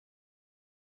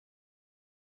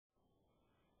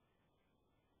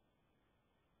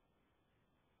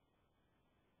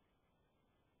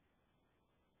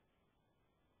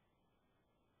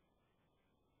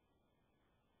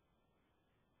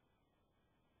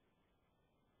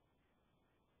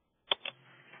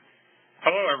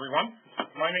Hello, everyone.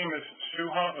 My name is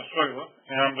Suha Osoila,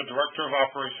 and I'm the Director of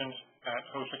Operations at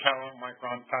Hosokawa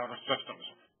Micron Powder Systems.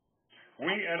 We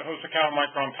at Hosokawa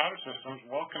Micron Powder Systems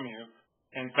welcome you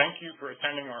and thank you for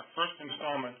attending our first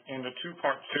installment in the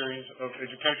two-part series of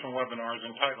educational webinars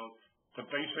entitled The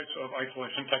Basics of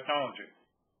Isolation Technology.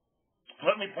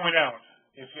 Let me point out,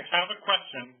 if you have a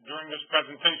question during this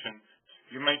presentation,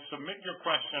 you may submit your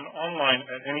question online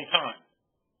at any time.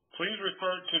 Please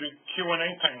refer to the Q&A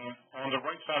pane on the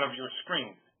right side of your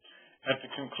screen. At the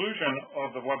conclusion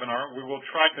of the webinar, we will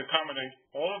try to accommodate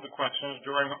all of the questions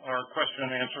during our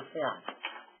question and answer forum.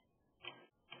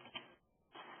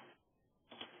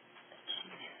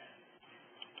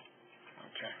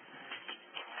 Okay.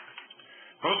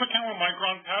 Hosokawa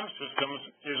Micron Powder Systems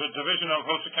is a division of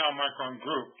Hosokawa Micron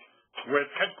Group with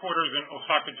headquarters in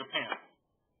Osaka, Japan.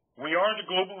 We are the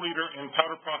global leader in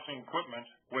powder processing equipment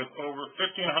with over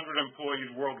 1,500 employees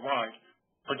worldwide,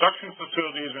 production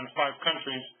facilities in 5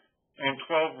 countries, and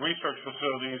 12 research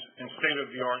facilities and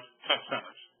state-of-the-art test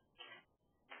centers.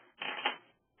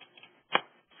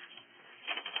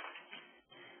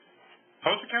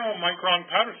 Hosokawa Micron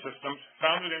Powder Systems,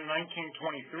 founded in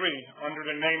 1923 under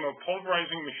the name of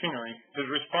Pulverizing Machinery, is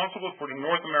responsible for the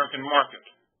North American market.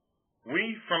 We,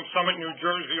 from Summit, New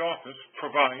Jersey office,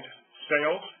 provide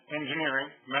sales, engineering,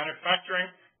 manufacturing,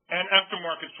 and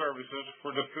aftermarket services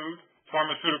for the food,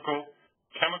 pharmaceutical,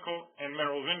 chemical, and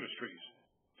minerals industries.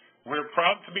 We're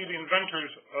proud to be the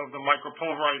inventors of the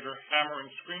micropulverizer hammer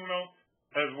and screen mill,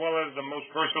 as well as the most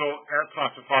versatile air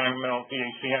classifying mill, the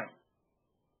ACM.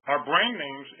 Our brand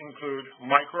names include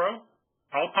Micro,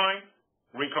 Alpine,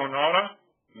 Riconauta,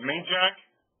 Majak,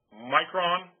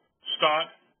 Micron, Stott,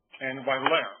 and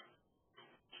Vilair.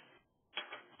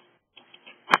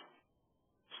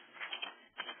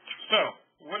 So,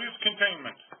 what is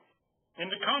containment?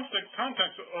 In the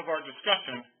context of our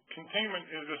discussion, containment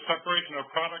is the separation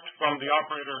of products from the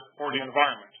operator or the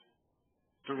environment.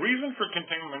 The reason for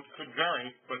containment could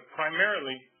vary, but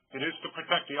primarily it is to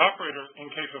protect the operator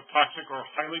in case of toxic or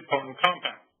highly potent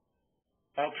compounds.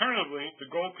 Alternatively,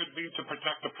 the goal could be to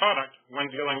protect the product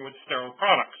when dealing with sterile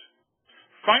products.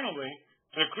 Finally,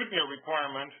 there could be a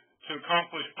requirement to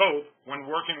accomplish both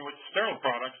when working with sterile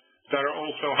products that are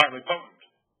also highly potent.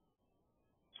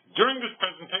 During this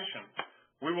presentation,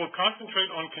 we will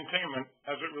concentrate on containment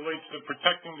as it relates to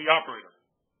protecting the operator.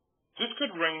 This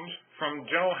could range from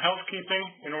general housekeeping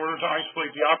in order to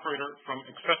isolate the operator from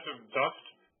excessive dust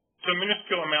to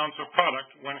minuscule amounts of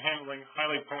product when handling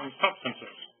highly potent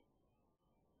substances.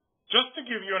 Just to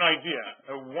give you an idea,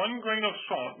 a 1 grain of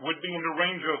salt would be in the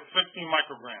range of 50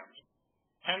 micrograms.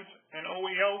 Hence, an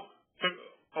OEL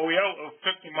of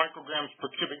 50 micrograms per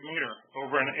cubic meter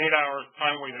over an 8-hour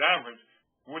time-weighted average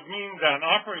would mean that an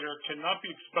operator cannot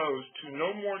be exposed to no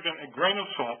more than a grain of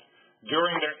salt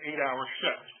during their 8-hour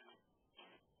shift.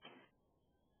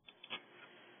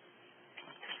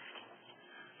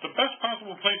 The best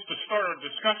possible place to start our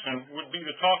discussion would be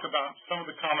to talk about some of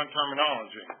the common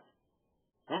terminology.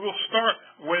 We will start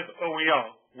with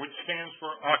OEL, which stands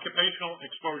for Occupational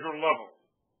Exposure Level.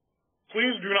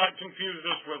 Please do not confuse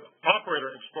this with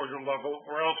operator exposure level,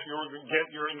 or else you will get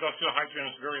your industrial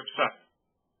hygienist very upset.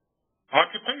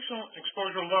 Occupational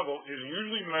exposure level is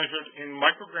usually measured in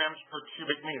micrograms per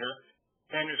cubic meter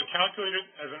and is calculated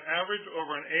as an average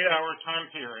over an 8-hour time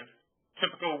period,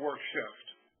 typical work shift.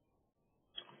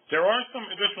 There are some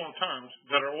additional terms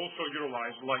that are also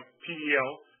utilized, like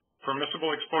PEL,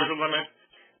 permissible exposure limit,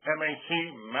 MAC,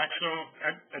 maximum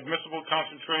admissible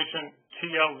concentration,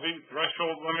 TLV,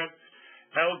 threshold limit,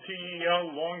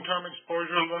 LTEL, long-term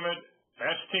exposure limit,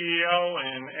 STEL,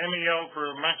 and MEL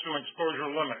for maximum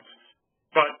exposure limits.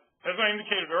 But, as I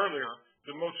indicated earlier,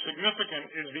 the most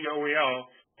significant is the OEL,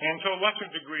 and to a lesser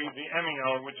degree, the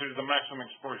MEL, which is the maximum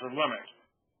exposure limit.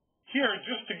 Here,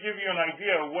 just to give you an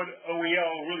idea of what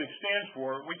OEL really stands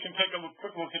for, we can take a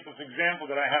quick look at this example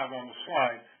that I have on the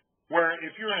slide, where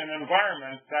if you're in an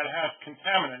environment that has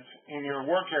contaminants in your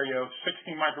work area of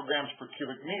 60 micrograms per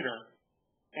cubic meter,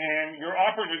 and your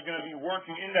operator is going to be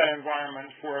working in that environment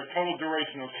for a total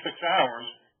duration of 6 hours,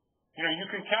 you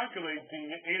can calculate the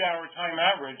 8-hour time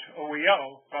average,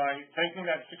 OEL, by taking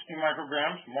that 60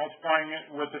 micrograms, multiplying it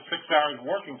with the 6 hours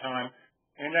working time,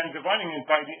 and then dividing it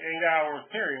by the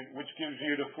 8-hour period, which gives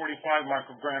you the 45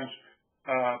 micrograms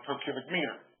per cubic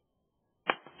meter.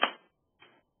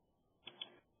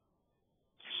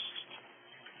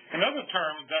 Another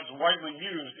term that's widely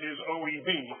used is OEB,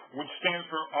 which stands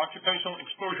for Occupational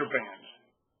Exposure Bands.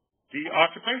 The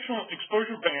occupational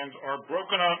exposure bands are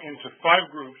broken out into 5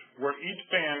 groups where each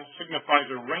band signifies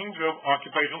a range of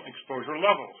occupational exposure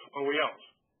levels, OELs.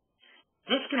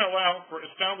 This can allow for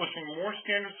establishing more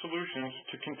standard solutions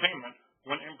to containment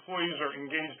when employees are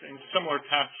engaged in similar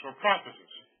tasks or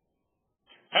processes.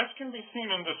 As can be seen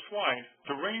in this slide,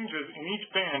 the ranges in each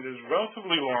band is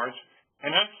relatively large,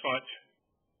 and as such,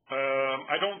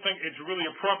 I don't think it's really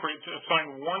appropriate to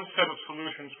assign one set of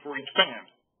solutions for each band.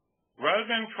 Rather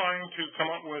than trying to come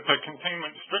up with a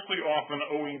containment strictly off an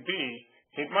OEB,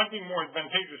 it might be more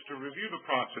advantageous to review the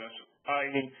process,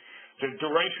 i.e., the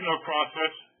duration of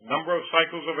process, number of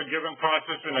cycles of a given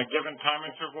process in a given time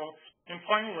interval, and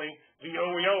finally, the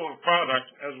OEL of product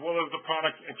as well as the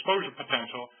product exposure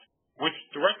potential, which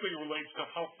directly relates to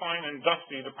how fine and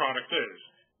dusty the product is,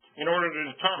 in order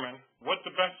to determine what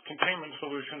the best containment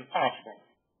solution possible.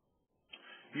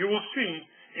 You will see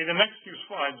in the next few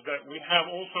slides that we have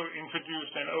also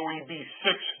introduced an OEB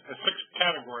 6, a sixth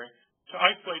category, to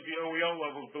isolate the OEL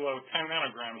levels below 10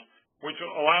 nanograms, which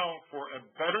will allow for a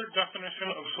better definition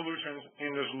of solutions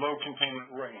in this low containment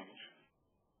range.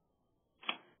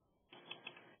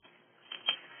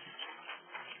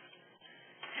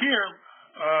 Here,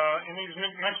 in these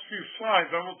next few slides,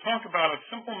 I will talk about a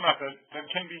simple method that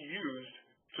can be used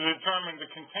to determine the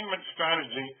containment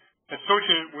strategy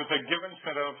associated with a given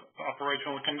set of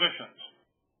operational conditions.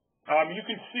 You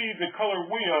can see the color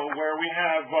wheel where we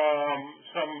have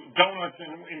some donuts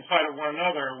inside of one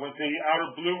another, with the outer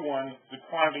blue one, the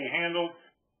quantity handled.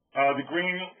 The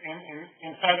green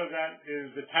inside of that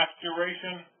is the task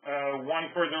duration, one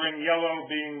further in yellow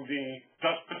being the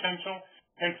dust potential,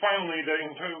 and finally the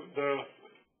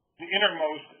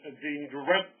innermost, the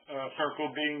red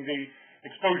circle being the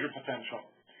exposure potential.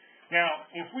 Now,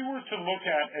 if we were to look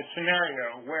at a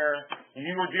scenario where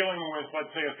you were dealing with,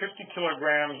 let's say, a 50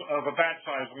 kilograms of a batch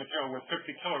size material with 50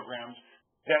 kilograms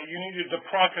that you needed to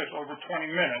process over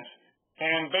 20 minutes,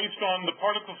 and based on the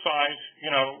particle size,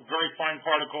 very fine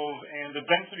particles, and the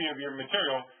density of your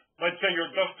material, let's say your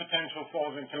dust potential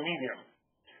falls into medium.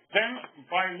 Then,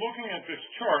 by looking at this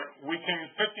chart, 50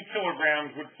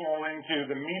 kilograms would fall into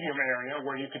the medium area,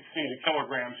 where you could see the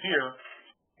kilograms here.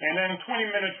 And then 20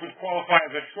 minutes would qualify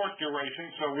as a short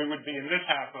duration, so we would be in this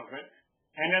half of it.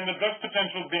 And then the dust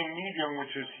potential being medium,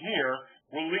 which is here,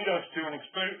 will lead us to an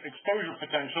exposure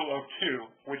potential of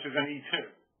 2, which is an E2.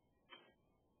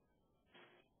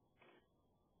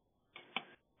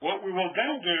 What we will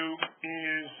then do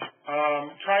is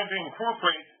try to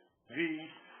incorporate the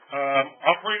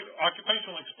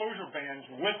occupational exposure bands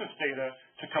with this data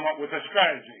to come up with a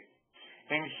strategy.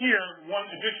 And here, one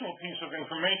additional piece of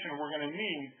information we're going to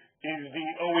need is the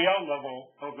OEL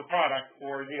level of the product,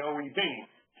 or the OEB.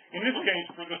 In this case,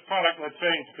 for this product, let's say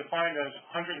it's defined as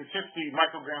 150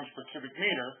 micrograms per cubic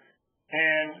meter,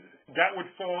 and that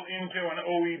would fall into an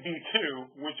OEB2,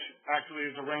 which actually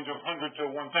is a range of 100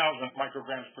 to 1,000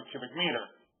 micrograms per cubic meter.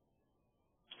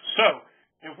 So,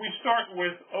 if we start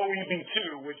with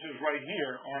OEB2, which is right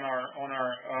here on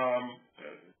our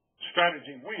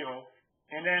strategy wheel,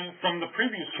 and then from the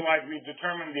previous slide, we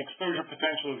determined the exposure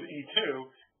potential is E2.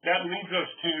 That leads us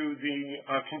to the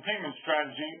containment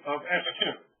strategy of S2.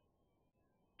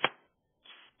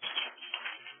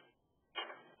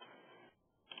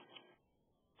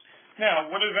 Now,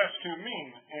 what does S2 mean?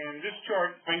 And this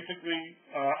chart basically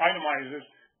itemizes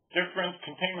different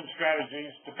containment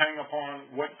strategies depending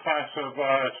upon what class of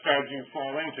strategy you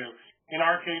fall into. In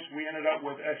our case, we ended up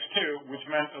with S2, which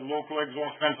meant a local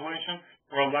exhaust ventilation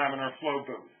or a laminar flow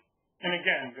booth. And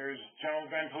again, there's general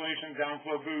ventilation,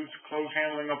 downflow booths, closed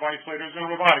handling of isolators, and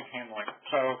robotic handling.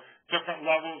 So different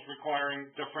levels requiring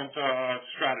different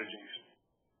strategies.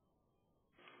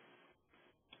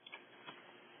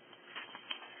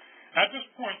 At this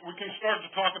point, we can start to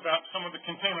talk about some of the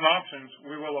containment options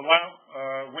which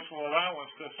will allow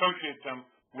us to associate them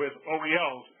with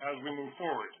OELs as we move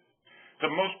forward. The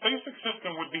most basic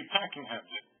system would be packing heads.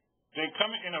 They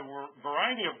come in a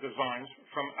variety of designs,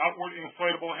 from outward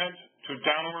inflatable heads to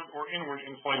downward or inward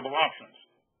inflatable options.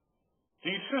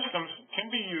 These systems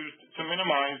can be used to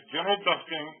minimize general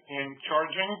dusting in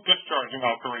discharging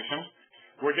operations,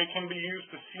 where they can be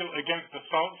used to seal against a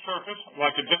solid surface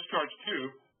like a discharge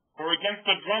tube, or against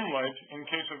a drum ledge in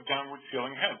case of downward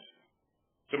sealing heads.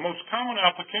 The most common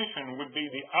application would be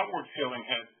the outward sealing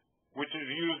head, which is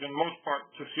used in most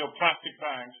part to seal plastic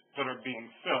bags that are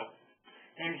being filled.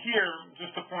 And here,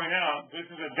 just to point out, this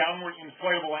is a downward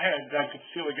inflatable head that could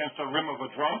seal against the rim of a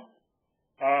drum.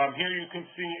 Here you can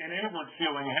see an inward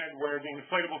sealing head where the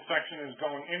inflatable section is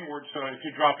going inward, so if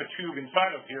you drop a tube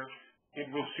inside of here, it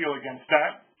will seal against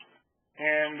that.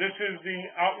 And this is the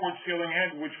outward sealing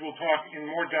head, which we'll talk in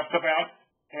more depth about.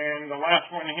 And the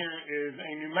last one here is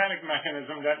a pneumatic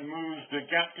mechanism that moves the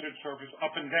gasketed surface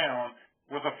up and down,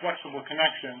 with a flexible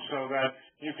connection so that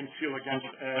you can seal against,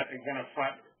 again, a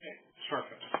flat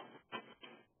surface.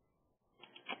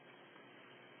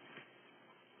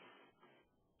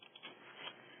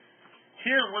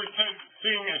 Here we're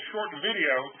seeing a short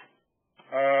video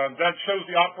that shows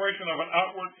the operation of an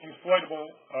outward inflatable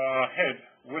head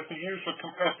with the use of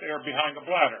compressed air behind the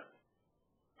bladder.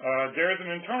 There is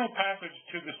an internal passage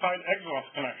to the side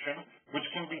exhaust connection, which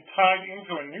can be tied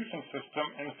into a nuisance system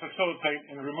and facilitate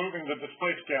in removing the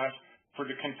displaced gas for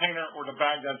the container or the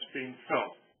bag that's being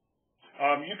filled.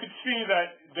 You can see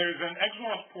that there's an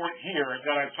exhaust port here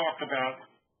that I talked about.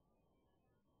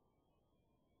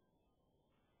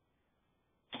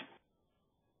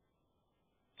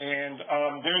 And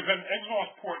there's an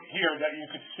exhaust port here that you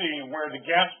could see where the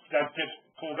gas that gets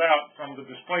pulled out from the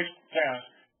displaced gas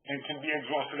and can be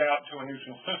exhausted out to a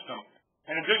nuisance system.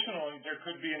 And additionally, there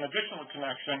could be an additional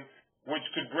connection which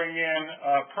could bring in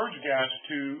purge gas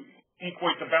to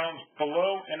equate the balance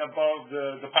below and above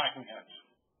the packing heads.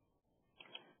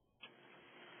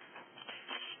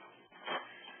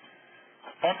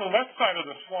 On the left side of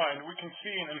the slide, we can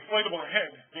see an inflatable head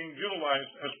being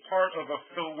utilized as part of a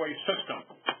fillway system.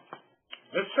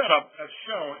 This setup, as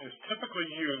shown, is typically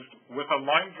used with a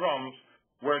lined drums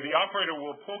where the operator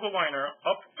will pull the liner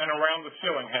up and around the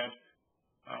sealing head.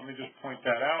 Let me just point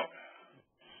that out.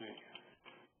 Let's see.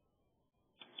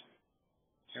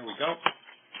 Here we go.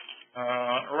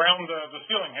 Around the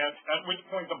sealing head, at which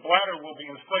point the bladder will be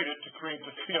inflated to create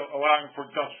the seal, allowing for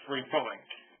dust-free filling.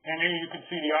 And here you can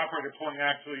see the operator pulling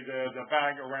actually the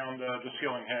bag around the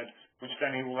sealing head, which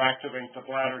then he will activate the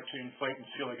bladder to inflate and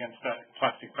seal against that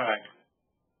plastic bag.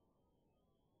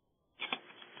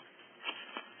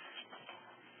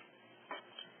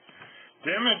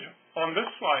 The image on this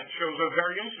slide shows a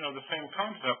variation of the same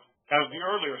concept as the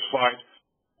earlier slide,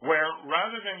 where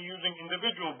rather than using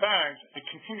individual bags, a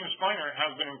continuous liner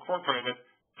has been incorporated,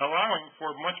 allowing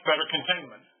for much better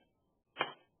containment.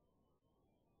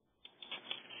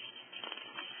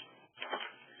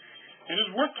 It is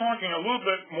worth talking a little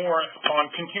bit more on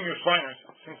continuous liners,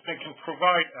 since they can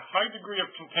provide a high degree of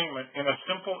containment in a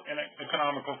simple and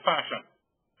economical fashion.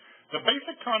 The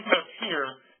basic concept here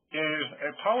is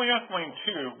a polyethylene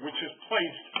tube, which is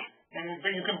placed, and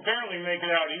you can barely make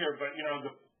it out here, but you know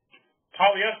the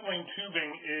polyethylene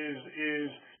tubing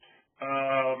is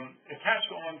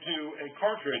attached onto a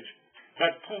cartridge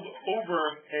that's pulled over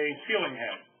a sealing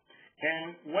head.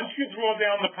 And once you draw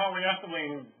down the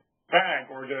polyethylene bag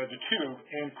or the tube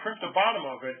and crimp the bottom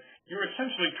of it, you're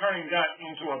essentially turning that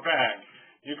into a bag.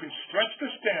 You can stretch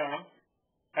this down,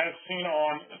 as seen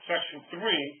on section 3,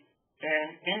 and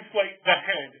inflate the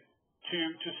head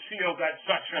to seal that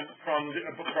section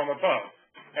from above.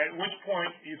 At which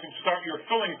point you can start your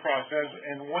filling process,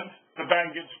 and once the bag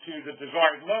gets to the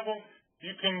desired level,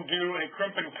 you can do a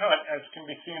crimp and cut, as can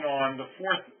be seen on the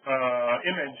fourth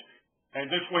image, and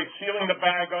this way sealing the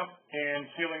bag up and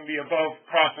sealing the above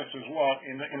process as well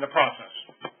in the process.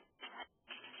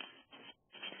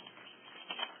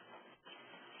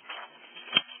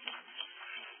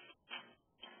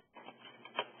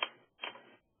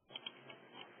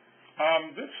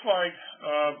 This slide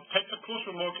takes a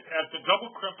closer look at the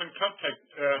double crimp and cut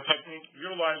technique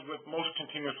utilized with most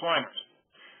continuous liners.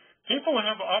 People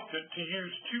have opted to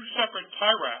use two separate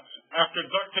tie wraps after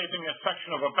duct taping a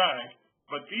section of a bag,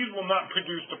 but these will not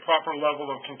produce the proper level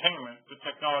of containment the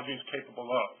technology is capable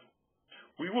of.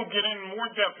 We will get in more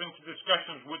depth into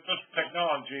discussions with this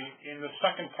technology in the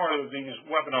second part of these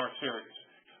webinar series.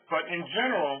 But in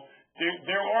general,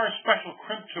 there are special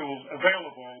crimp tools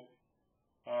available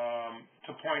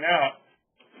to point out,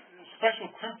 special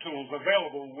crimp tools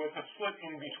available with a slit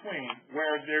in between,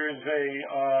 where there is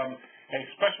a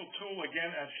special tool,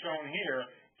 again as shown here,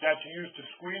 that's used to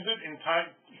squeeze it and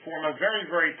form a very,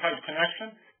 very tight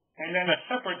connection, and then a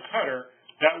separate cutter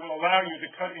that will allow you to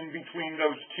cut in between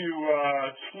those two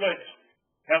slits,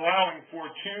 allowing for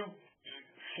two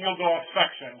sealed off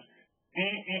sections,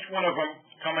 each one of them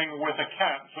coming with a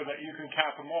cap so that you can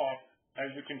cap them off, as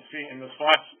you can see in this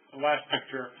last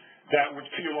picture, that would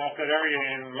seal off that area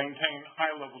and maintain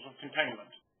high levels of containment.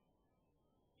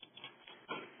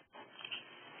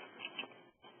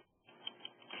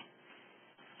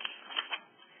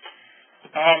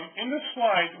 In this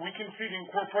slide, we can see the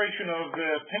incorporation of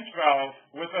the pinch valve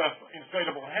with an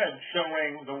inflatable head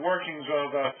showing the workings of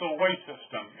a fill-way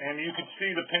system. And you can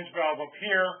see the pinch valve up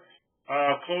here,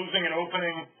 closing and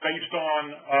opening based on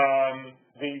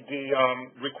the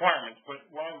requirements. But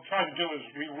what I'm trying to do is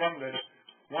rerun this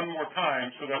one more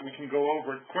time so that we can go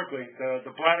over it quickly.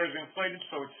 The bladder is inflated,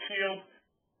 so it's sealed.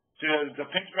 The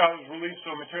pinch valve is released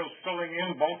so material is filling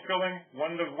in, bulk filling.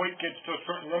 When the weight gets to a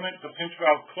certain limit, the pinch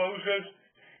valve closes,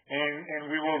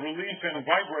 and we will release and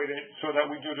vibrate it so that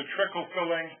we do the trickle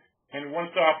filling. And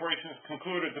once the operation is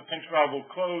concluded, the pinch valve will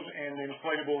close and the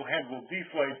inflatable head will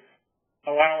deflate,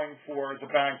 allowing for the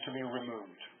bag to be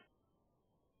removed.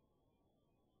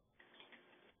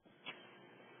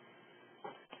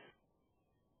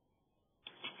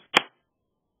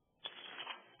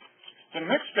 The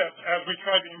next step, as we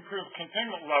try to improve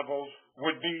containment levels,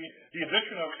 would be the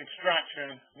addition of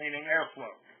extraction, meaning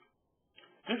airflow.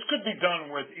 This could be done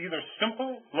with either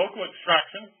simple local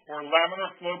extraction or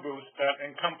laminar flow booths that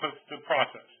encompass the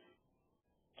process.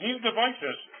 These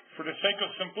devices, for the sake of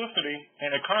simplicity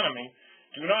and economy,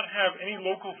 do not have any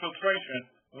local filtration,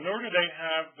 nor do they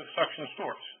have the suction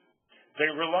source.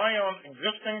 They rely on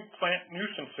existing plant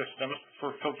nuisance systems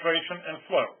for filtration and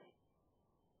flow.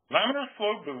 Laminar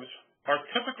flow booths are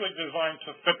typically designed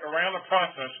to fit around the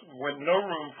process with no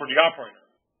room for the operator.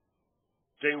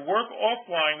 They work off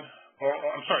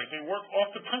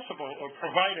the principle of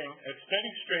providing a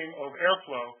steady stream of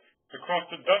airflow across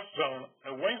the dust zone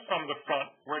away from the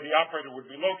front where the operator would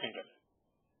be located.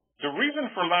 The reason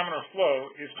for laminar flow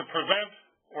is to prevent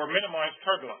or minimize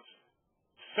turbulence.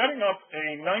 Setting up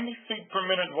a 90 feet per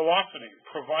minute velocity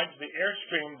provides the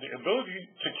airstream the ability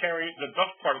to carry the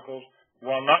dust particles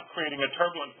while not creating a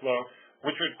turbulent flow,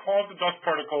 which would cause the dust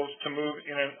particles to move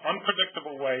in an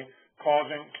unpredictable way,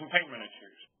 causing containment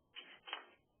issues.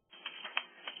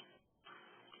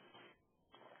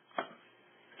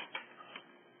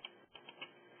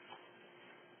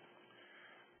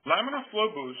 Laminar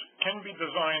flow booths can be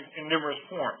designed in numerous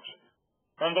forms.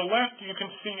 On the left, you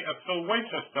can see a fill-way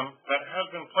system that has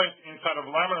been placed inside of a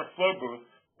laminar flow booth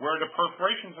where the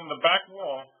perforations in the back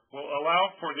wall will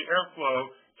allow for the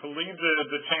airflow to leave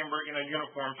the chamber in a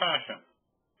uniform fashion.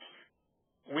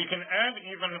 We can add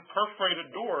even perforated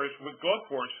doors with glow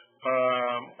ports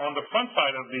on the front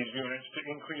side of these units to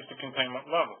increase the containment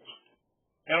levels.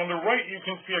 And on the right, you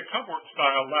can see a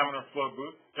cupboard-style laminar flow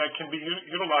booth that can be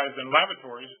utilized in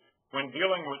laboratories when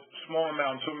dealing with small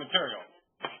amounts of material.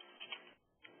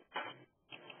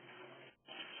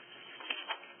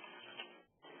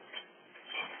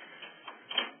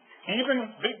 Even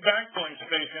big bag filling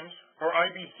stations, or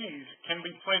IBCs, can be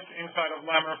placed inside of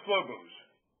laminar flow booths.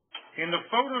 In the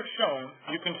photo shown,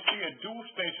 you can see a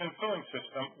dual-station filling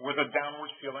system with a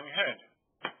downward sealing head.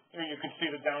 Here you can see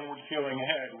the downward sealing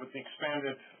head with the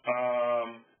expanded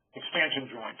expansion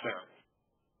joint there.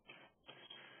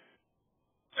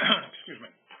 Excuse me.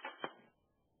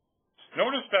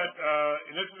 Notice that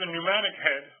this is a pneumatic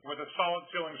head with a solid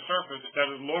sealing surface that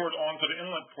is lowered onto the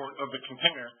inlet port of the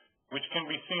container, which can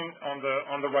be seen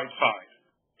on the right side.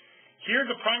 Here,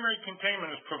 the primary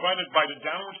containment is provided by the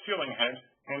downward sealing head,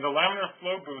 and the laminar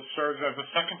flow booth serves as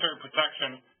a secondary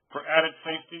protection for added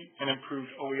safety and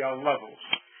improved OEL levels.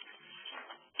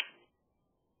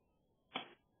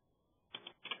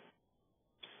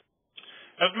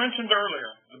 As mentioned earlier,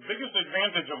 the biggest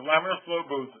advantage of laminar flow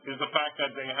booths is the fact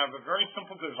that they have a very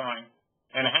simple design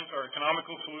and hence are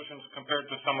economical solutions compared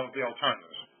to some of the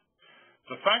alternatives.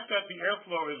 The fact that the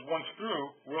airflow is once through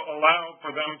will allow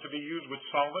for them to be used with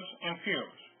solvents and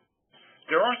fumes.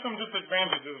 There are some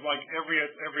disadvantages like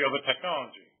every other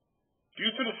technology.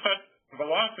 Due to the set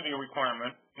velocity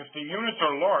requirement, if the units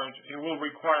are large, it will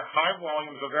require high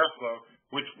volumes of airflow,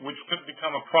 which could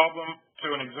become a problem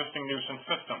to an existing nuisance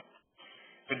system.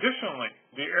 Additionally,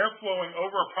 the air flowing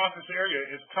over a process area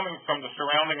is coming from the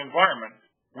surrounding environment,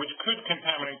 which could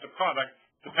contaminate the product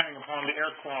depending upon the air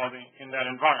quality in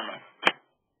that environment.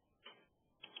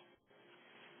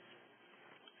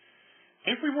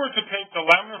 If we were to take the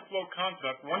laminar flow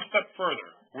concept one step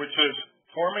further, which is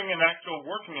forming an actual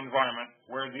working environment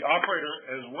where the operator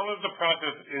as well as the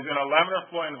process is in a laminar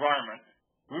flow environment,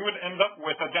 we would end up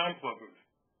with a downflow booth.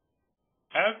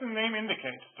 As the name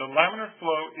indicates, the laminar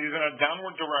flow is in a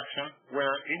downward direction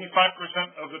where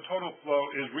 85% of the total flow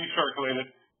is recirculated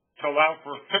to allow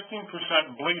for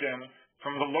 15% bleed-in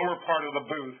from the lower part of the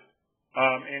booth.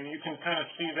 And you can kind of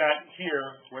see that here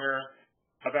where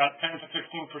about 10 to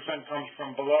 15% comes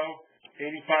from below,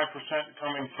 85%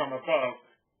 coming from above,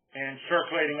 and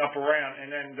circulating up around. And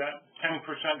then that 10%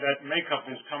 that makeup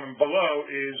is coming below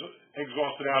is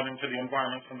exhausted out into the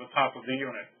environment from the top of the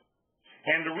unit.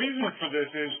 And the reason for this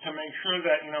is to make sure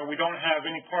that, we don't have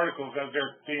any particles as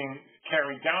they're being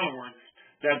carried downward,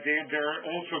 that they're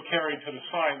also carried to the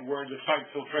side where the site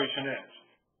filtration is.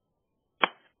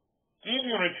 These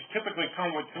units typically come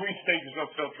with 3 stages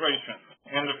of filtration.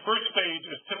 And the first stage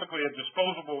is typically a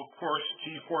disposable coarse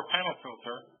G4 panel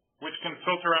filter, which can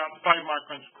filter out 5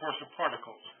 microns coarse of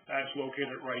particles. That's located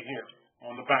located right here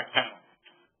on the back panel.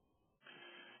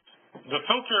 The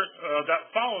filter that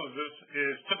follows this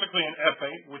is typically an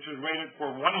F8, which is rated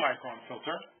for 1 micron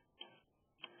filter.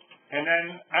 And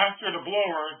then after the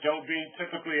blower, there'll be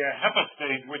typically a HEPA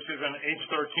stage, which is an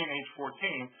H13,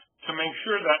 H14, to make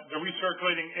sure that the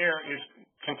recirculating air is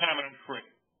contaminant-free.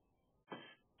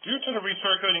 Due to the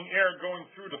recirculating air going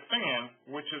through the fan,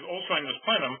 which is also in this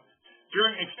plenum,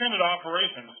 during extended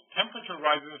operations, temperature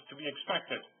rises to be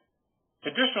expected.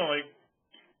 Additionally,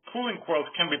 cooling coils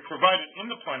can be provided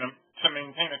in the plenum to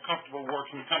maintain a comfortable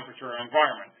working temperature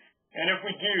environment. And if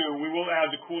we do, we will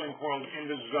add the cooling coils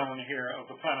in this zone here of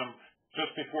the plenum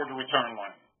just before the return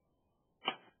line.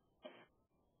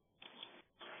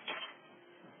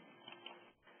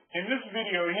 In this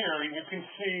video here, you can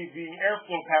see the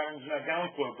airflow patterns in a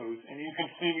downflow booth, and you can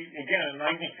see, again,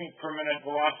 90 feet per minute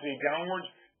velocity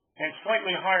downwards, and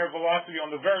slightly higher velocity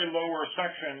on the very lower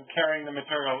section carrying the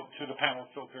material to the panel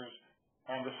filters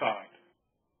on the side.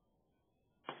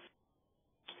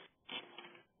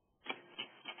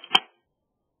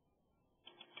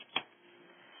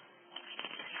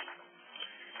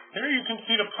 Here you can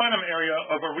see the plenum area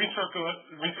of a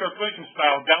recirculation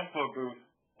style downflow booth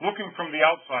looking from the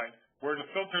outside where the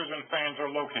filters and fans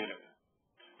are located.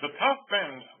 The top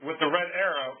bend with the red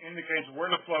arrow indicates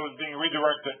where the flow is being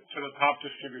redirected to the top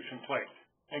distribution plate.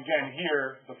 Again,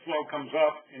 here the flow comes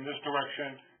up in this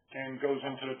direction and goes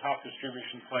into the top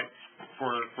distribution plate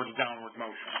for the downward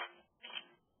motion.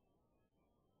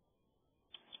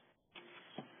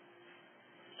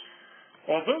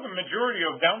 Although the majority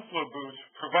of downflow booths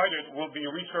provided will be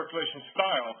recirculation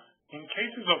style, in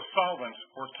cases of solvents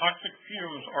or toxic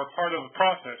fumes are part of the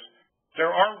process, there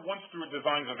are once-through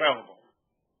designs available.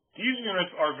 These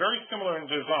units are very similar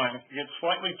in design, yet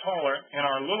slightly taller and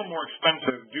are a little more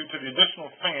expensive due to the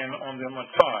additional fan on the inlet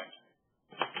side.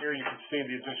 Here you can see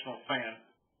the additional fan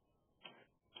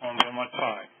on the inlet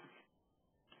side.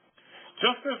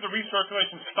 Just as the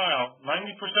recirculation style,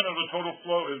 90% of the total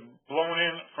flow is blown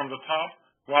in from the top,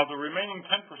 while the remaining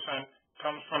 10%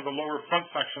 comes from the lower front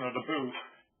section of the booth.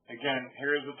 Again,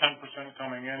 here is the 10%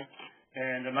 coming in,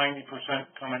 and the 90%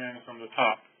 coming in from the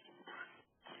top,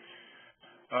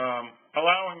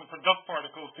 allowing for dust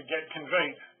particles to get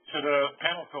conveyed to the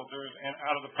panel filters and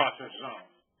out of the process zone.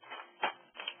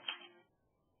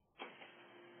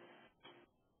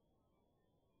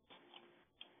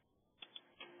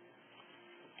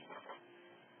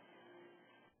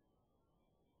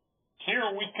 Here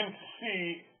we can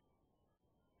see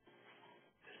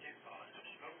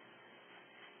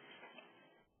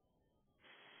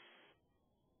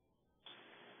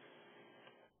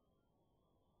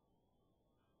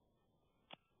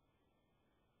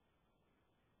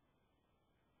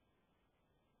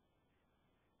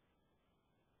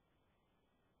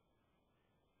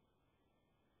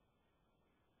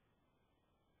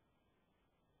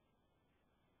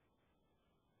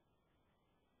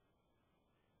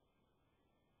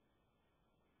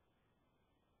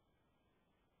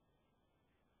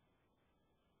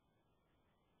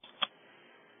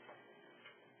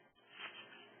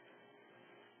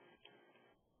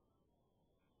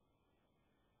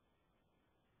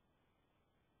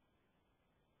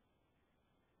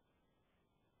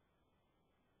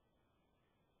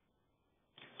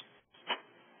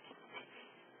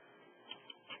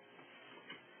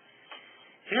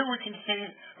here we can see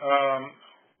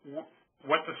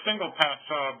what the single-pass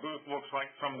booth looks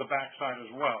like from the back side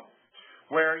as well,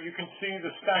 where you can see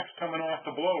the stacks coming off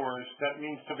the blowers that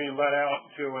needs to be let out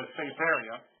to a safe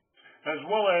area, as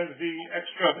well as the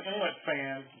extra inlet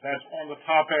fan that's on the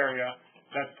top area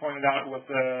that's pointed out with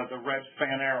the red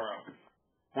fan arrow,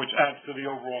 which adds to the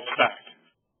overall stack.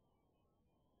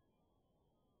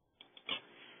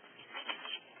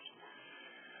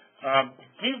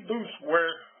 These booths,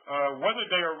 whether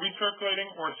they are recirculating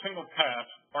or single pass,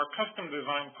 are custom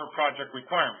designed for project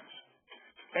requirements.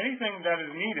 Anything that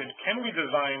is needed can be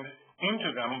designed into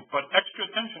them, but extra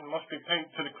attention must be paid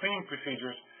to the cleaning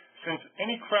procedures, since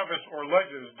any crevice or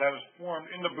ledges that is formed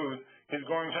in the booth is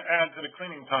going to add to the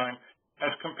cleaning time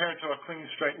as compared to a clean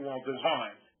straight wall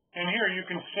design. And here you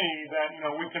can see that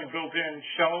we can build in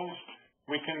shelves,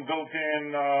 we can build in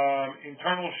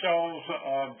internal shelves,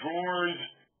 drawers.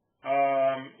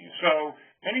 So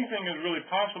anything is really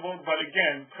possible, but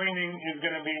again, cleaning is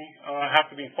going to have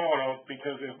to be thought of,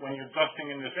 because when you're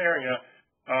dusting in this area,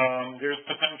 there's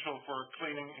potential for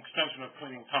extension of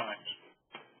cleaning times.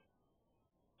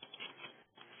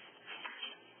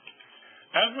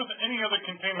 As with any other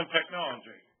containment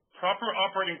technology, proper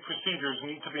operating procedures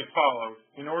need to be followed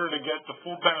in order to get the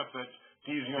full benefits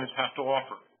these units have to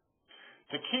offer.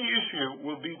 The key issue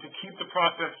will be to keep the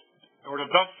process or the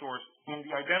dust source in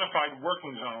the identified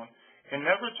working zone and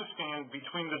never to stand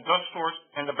between the dust source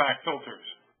and the back filters.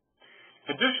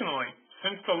 Additionally,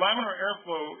 since the laminar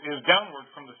airflow is downward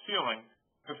from the ceiling,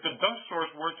 if the dust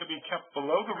source were to be kept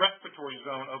below the respiratory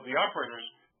zone of the operators,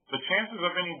 the chances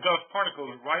of any dust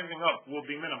particles rising up will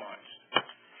be minimized.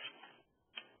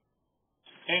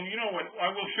 And you know what, I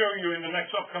will show you in the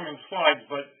next upcoming slides,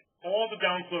 but all the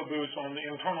downflow booths on the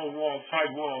internal walls,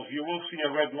 side walls, you will see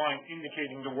a red line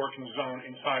indicating the working zone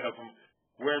inside of them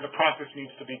where the process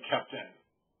needs to be kept in.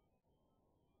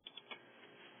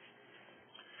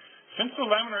 Since the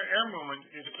laminar air movement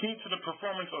is key to the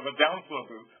performance of a downflow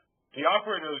booth, the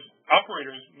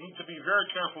operators need to be very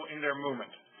careful in their movement,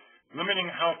 limiting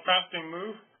how fast they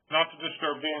move, not to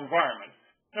disturb the environment.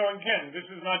 Now again, this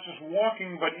is not just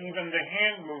walking, but even the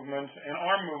hand movements and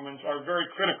arm movements are very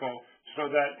critical so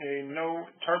that no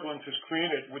turbulence is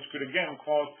created, which could again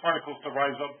cause particles to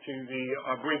rise up to the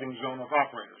breathing zone of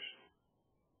operators.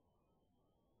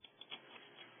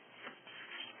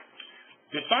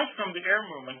 Aside from the air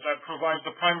movement that provides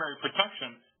the primary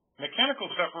protection,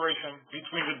 mechanical separation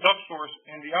between the dust source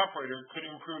and the operator could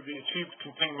improve the achieved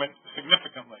containment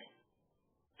significantly.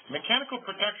 Mechanical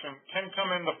protection can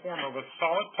come in the form of a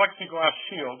solid plexiglass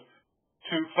shield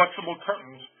to flexible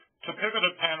curtains to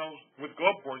pivoted panels with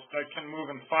globe ports that can move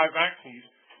in 5 axes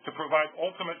to provide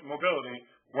ultimate mobility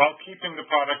while keeping the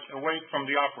product away from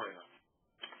the operator.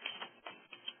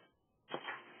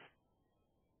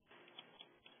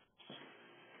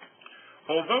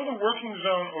 Although the working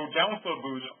zone or downflow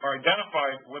booths are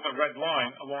identified with a red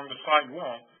line along the side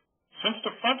wall, since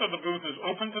the front of the booth is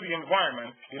open to the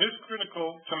environment, it is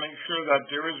critical to make sure that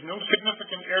there is no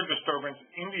significant air disturbance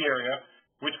in the area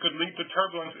which could lead to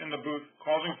turbulence in the booth,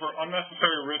 causing for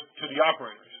unnecessary risk to the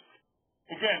operators.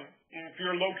 Again, if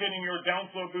you're locating your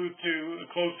downflow booth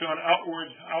close to an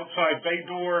outside bay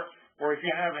door, or if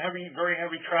you have very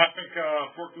heavy traffic,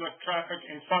 forklift traffic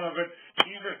in front of it,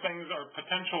 these are things that are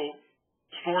potential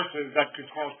sources that could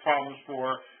cause problems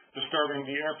for disturbing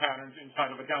the air patterns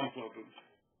inside of a downflow booth.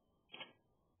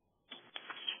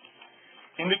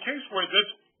 In the case where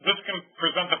this can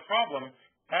present a problem,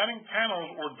 adding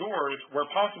panels or doors where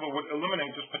possible would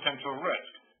eliminate this potential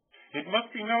risk. It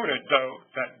must be noted, though,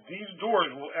 that these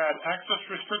doors will add access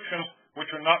restrictions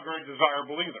which are not very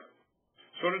desirable either.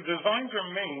 So the designs are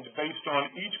made based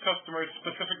on each customer's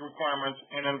specific requirements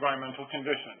and environmental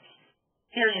conditions.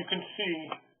 Here you can see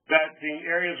that the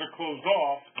areas are closed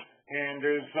off and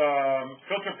there's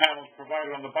filter panels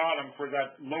provided on the bottom for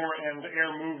that lower end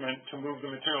air movement to move the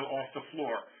material off the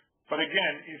floor. But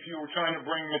again, if you were trying to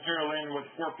bring material in with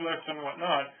forklifts and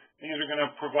whatnot, these are going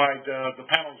to provide, the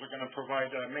panels are going to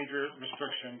provide a major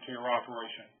restriction to your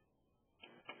operation.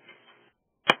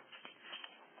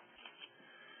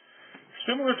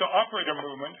 Similar to operator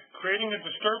movement, creating a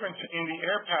disturbance in the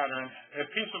air pattern, a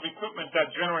piece of equipment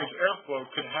that generates airflow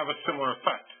could have a similar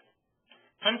effect.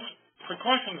 Hence,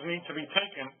 precautions need to be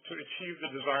taken to achieve the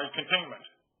desired containment.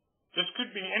 This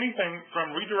could be anything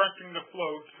from redirecting the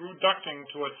flow through ducting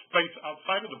to a space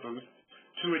outside of the booth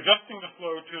to adjusting the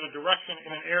flow to the direction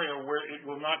in an area where it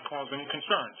will not cause any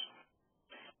concerns.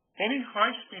 Any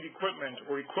high-speed equipment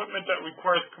or equipment that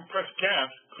requires compressed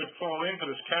gas could fall into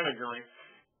this category,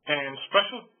 and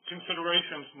special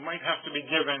considerations might have to be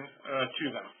given to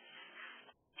them.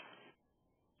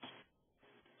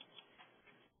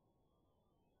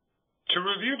 To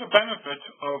review the benefits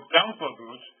of downflow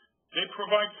booths, they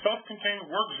provide self-contained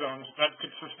work zones that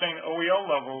could sustain OEL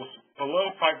levels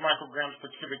below 5 micrograms per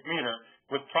cubic meter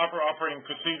with proper operating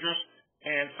procedures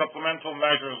and supplemental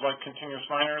measures like continuous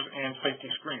liners and safety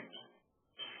screens.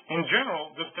 In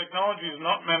general, this technology is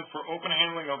not meant for open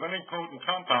handling of any potent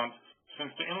compounds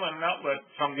since the inlet and outlet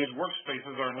from these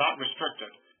workspaces are not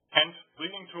restricted, hence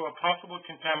leading to a possible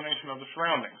contamination of the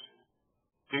surroundings.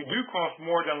 They do cost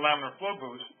more than laminar flow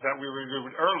booths that we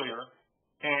reviewed earlier,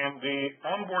 and the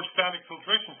onboard static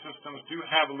filtration systems do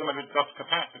have a limited dust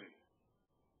capacity.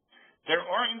 There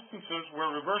are instances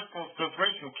where reverse pulse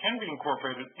filtration can be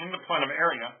incorporated in the plenum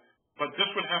area, but this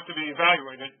would have to be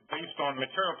evaluated based on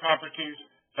material properties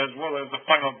as well as the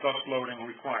final dust loading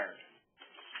required.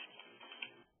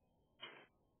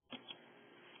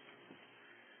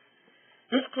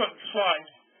 This slide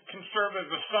can serve as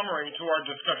a summary to our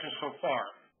discussion so far.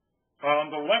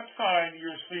 On the left side,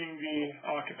 you're seeing the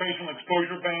occupational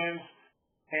exposure bands,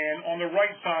 and on the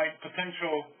right side,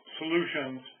 potential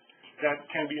solutions that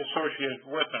can be associated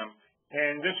with them.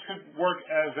 And this could work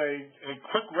as a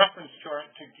quick reference chart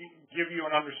to give you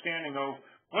an understanding of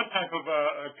what type of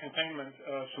containment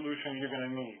solution you're going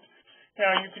to need.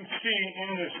 Now, you can see in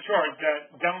this chart that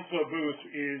downflow booth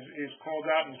is called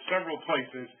out in several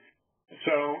places,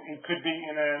 So it could be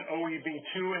in an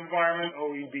OEB2 environment,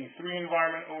 OEB3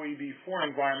 environment, OEB4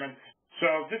 environment. So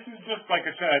this is just, like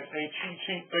I said, a cheat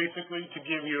sheet basically to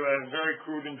give you a very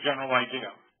crude and general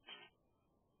idea.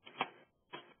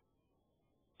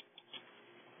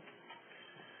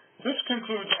 This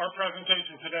concludes our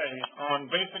presentation today on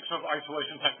basics of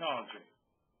isolation technology.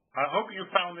 I hope you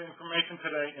found the information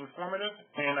today informative,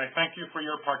 and I thank you for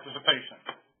your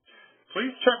participation.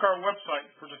 Please check our website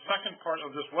for the second part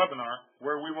of this webinar,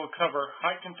 where we will cover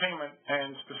high containment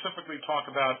and specifically talk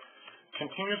about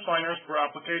continuous liners for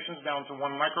applications down to 1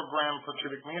 microgram per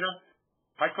cubic meter,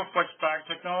 HycoFlex bag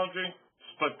technology,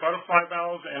 split butterfly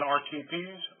valves and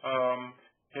RTPs.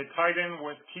 It tied in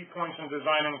with key points in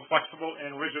designing flexible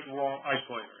and rigid wall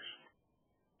isolators.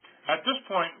 At this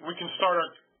point, we can start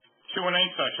our Q&A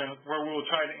session where we will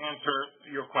try to answer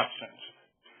your questions.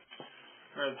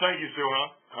 Thank you, Suha.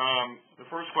 The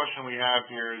first question we have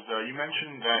here is, you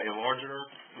mentioned that a larger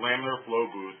laminar flow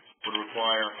booth would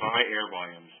require high air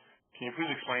volumes. Can you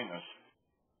please explain this?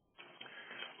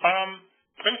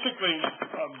 Basically,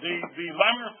 the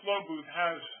laminar flow booth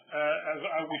has,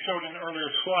 as we showed in earlier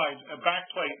slides, a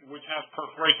backplate which has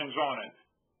perforations on it.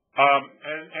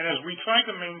 And as we try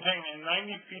to maintain a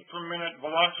 90 feet per minute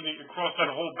velocity across that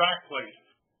whole backplate,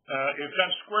 if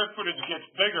that square footage gets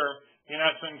bigger, in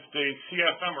essence, the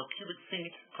CFM or cubic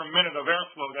feet per minute of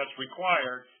airflow that's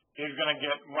required is going to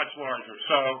get much larger.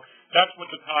 So that's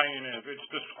what the tie-in is. It's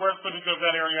the square footage of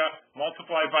that area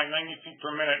multiplied by 90 feet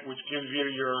per minute, which gives you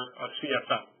your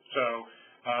CFM. So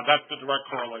that's the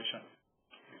direct correlation.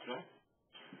 Okay.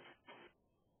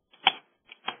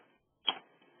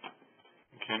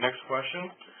 Okay, next question.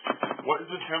 What is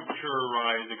the temperature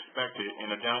rise expected in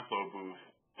a downflow booth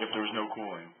if there's no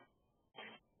cooling?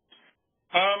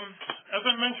 As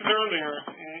I mentioned earlier,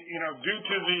 due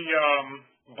to the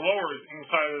blowers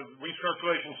inside of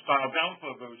recirculation style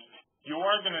downflow booths, you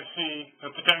are going to see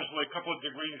potentially a couple of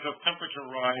degrees of temperature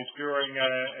rise during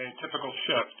a typical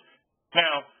shift.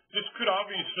 Now, this could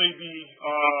obviously be,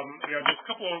 there's a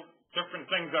couple of different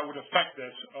things that would affect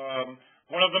this.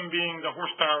 One of them being the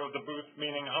horsepower of the booth,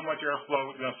 meaning how much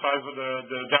airflow, the size of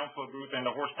the downflow booth and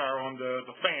the horsepower on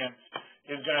the fan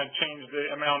is going to change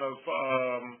the amount of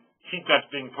heat that's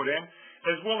being put in,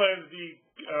 as well as the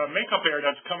makeup air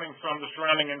that's coming from the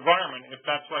surrounding environment. If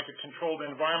that's like a controlled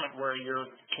environment where you're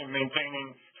maintaining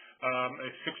a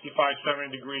 65,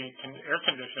 70 degree air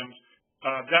conditions,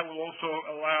 that will also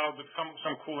allow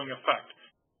some cooling effect.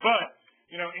 But,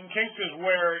 in cases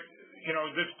where,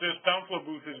 this downflow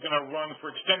booth is going to run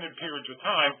for extended periods of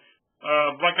time,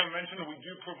 like I mentioned, we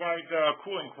do provide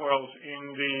cooling coils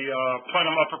in the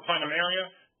upper plenum area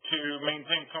to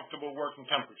maintain comfortable working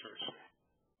temperatures.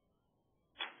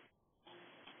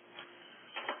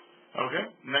 Okay,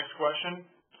 next question.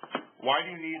 Why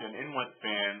do you need an inlet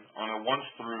fan on a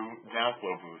once-through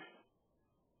downflow booth?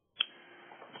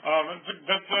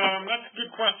 That's a good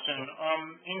question.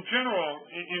 In general,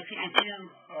 if you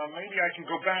maybe I can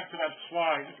go back to that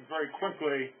slide very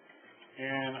quickly,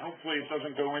 and hopefully it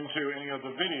doesn't go into any of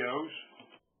the videos.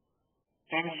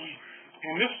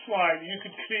 In this slide, you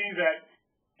could see that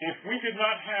if we did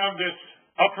not have this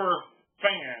upper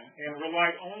fan and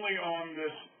relied only on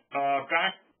this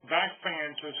back fan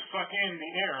to suck in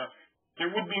the air,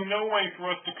 there would be no way for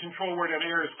us to control where that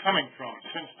air is coming from.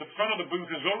 Since the front of the booth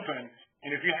is open,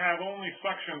 and if you have only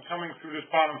suction coming through this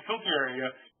bottom filter area,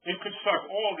 it could suck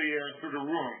all the air through the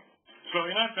room. So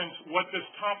in essence, what this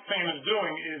top fan is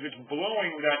doing is it's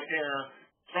blowing that air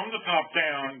from the top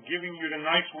down, giving you the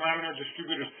nice laminar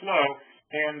distributed flow,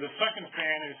 and the second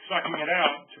fan is sucking it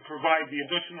out to provide the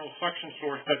additional suction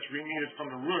source that's needed from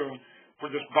the room for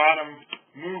this bottom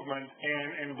movement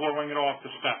and blowing it off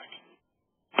the stack.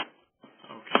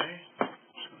 Okay,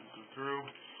 just going to go through.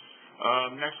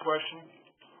 Next question.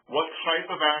 What type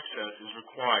of access is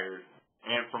required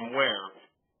and from where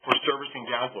for servicing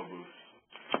downflow booths?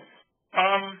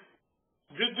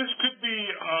 This could be,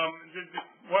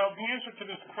 well, the answer to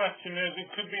this question is it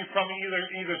could be from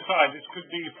either side. This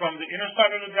could be from the inner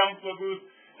side of the downflow booth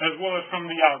as well as from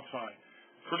the outside.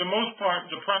 For the most part,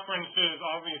 the preference is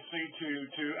obviously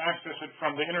to access it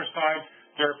from the inner side.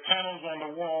 There are panels on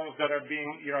the walls that are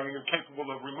being, you're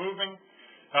capable of removing.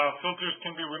 Filters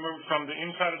can be removed from the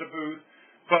inside of the booth.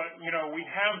 But, we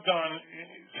have done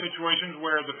situations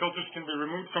where the filters can be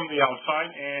removed from the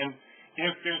outside, and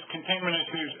if there's containment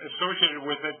issues associated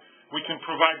with it, we can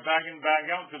provide bag-in,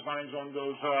 bag-out designs on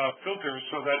those filters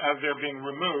so that as they're being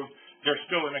removed, they're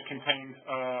still in a contained,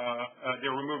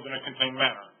 they're removed in a contained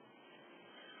manner.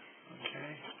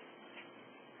 Okay.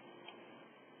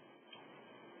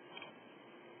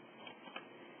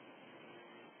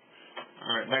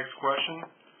 All right, Next question.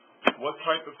 What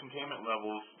type of containment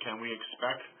levels can we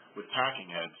expect with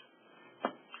packing heads?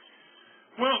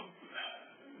 Well,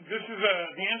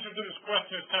 the answer to this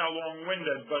question is kind of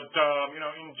long-winded, but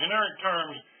in generic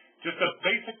terms, just a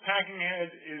basic packing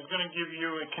head is going to give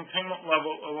you a containment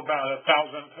level of about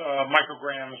 1,000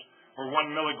 micrograms or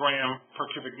 1 milligram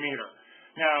per cubic meter.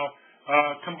 Now,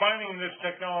 combining this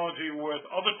technology with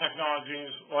other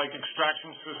technologies like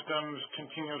extraction systems,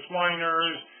 continuous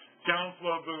liners,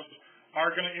 downflow booths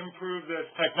are going to improve this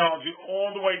technology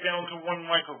all the way down to 1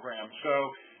 microgram.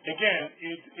 So again,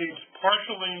 it's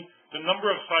partially the number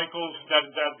of cycles that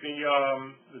the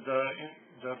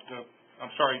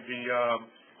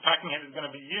packing head is going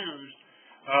to be used,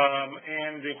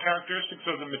 and the characteristics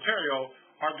of the material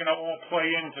are going to all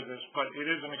play into this, but it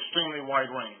is an extremely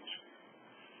wide range.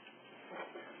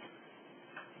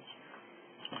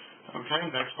 Okay,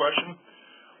 next question.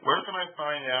 Where can I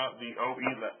find out the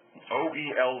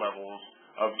OEL levels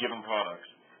of given products?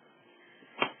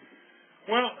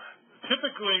 Well,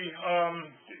 typically,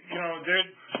 the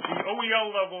OEL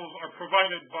levels are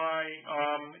provided by,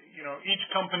 each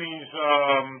company's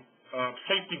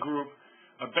safety group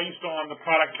based on the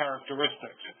product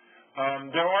characteristics.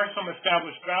 There are some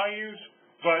established values,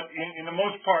 but in the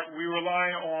most part, we rely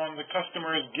on the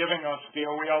customers giving us the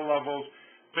OEL levels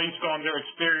based on their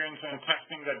experience and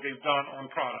testing that they've done on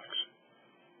products.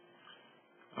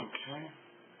 Okay.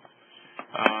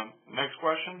 Next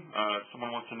question.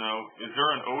 Someone wants to know, is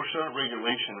there an OSHA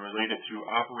regulation related to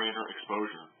operator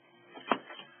exposure?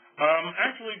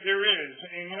 Actually, there is.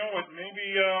 And you know what?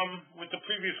 Maybe with the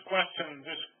previous question,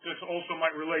 this also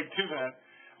might relate to that.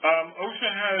 OSHA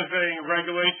has a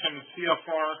regulation,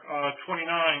 CFR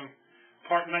 29,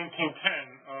 Part 1910.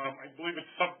 I believe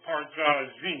it's subpart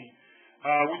Z.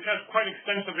 Which has quite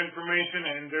extensive information,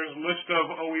 and there's a list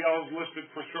of OELs listed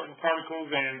for certain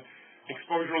particles and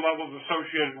exposure levels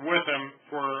associated with them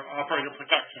for operator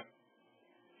protection.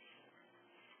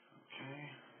 Okay.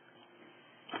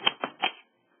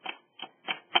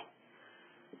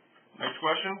 Next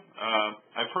question.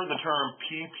 I've heard the term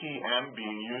ppm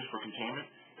being used for containment.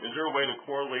 Is there a way to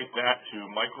correlate that to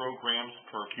micrograms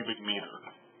per cubic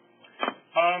meter?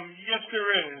 Yes,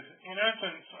 there is. In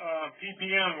essence,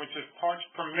 ppm, which is parts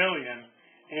per million,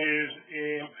 is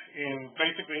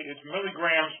basically it's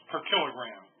milligrams per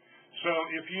kilogram. So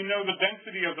if you know the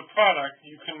density of the product,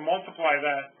 you can multiply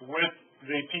that with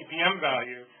the ppm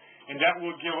value, and that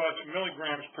will give us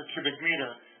milligrams per cubic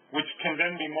meter, which can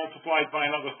then be multiplied by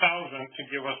another 1,000 to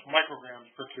give us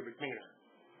micrograms per cubic meter.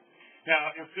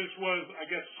 Now, if this was,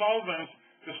 solvent,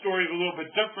 the story is a little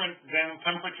bit different. Then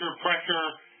temperature, pressure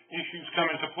issues come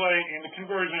into play, and the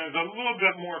conversion is a little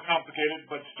bit more complicated,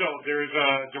 but still, there's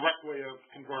a direct way of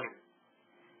converting.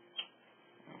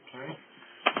 Okay.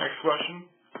 Next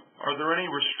question. Are there any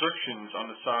restrictions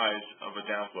on the size of a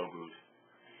downflow booth?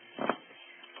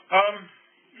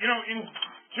 In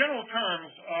general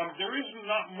terms, there is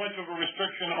not much of a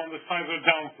restriction on the size of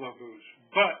downflow booths,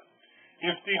 but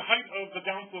if the height of the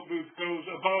downflow booth goes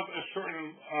above a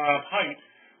certain height,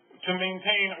 to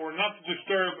maintain or not to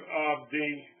disturb the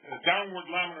downward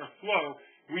laminar flow,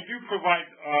 we do provide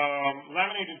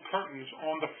laminated curtains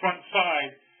on the front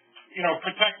side,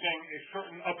 protecting a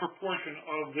certain upper portion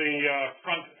of the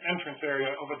front entrance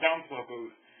area of a downflow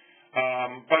booth.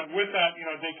 But with that,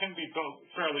 they can be built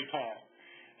fairly tall.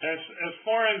 As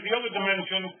far as the other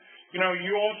dimensions,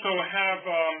 you also have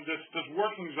this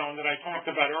working zone that I talked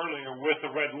about earlier with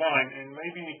the red line, and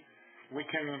maybe we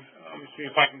can, let me see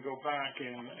if I can go back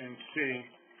and see.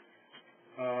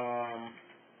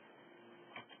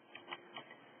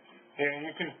 And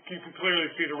you can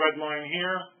clearly see the red line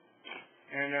here.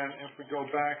 And then if we go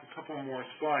back a couple more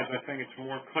slides, I think it's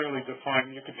more clearly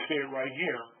defined. You can see it right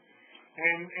here.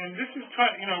 And this is,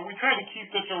 we try to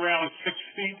keep this around 6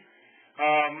 feet.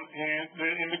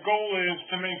 And the goal is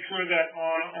to make sure that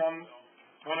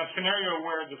on a scenario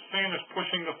where the fan is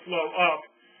pushing the flow up,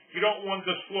 you don't want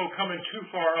this flow coming too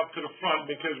far up to the front,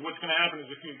 because what's going to happen is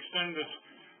if you extend this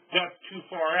depth too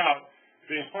far out,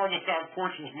 the farthest out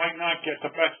portions might not get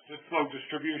the best flow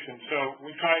distribution. So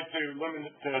we try to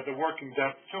limit the working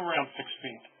depth to around 6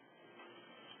 feet.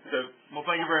 Okay. Well,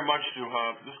 thank you very much,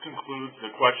 Suha. This concludes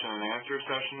the question and answer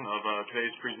session of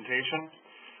today's presentation.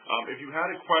 If you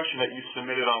had a question that you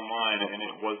submitted online and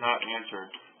it was not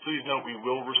answered, please note we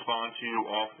will respond to you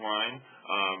offline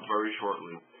very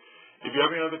shortly. If you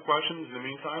have any other questions in the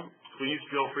meantime, please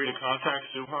feel free to contact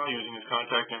Suha using his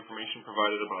contact information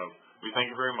provided above. We thank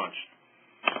you very much.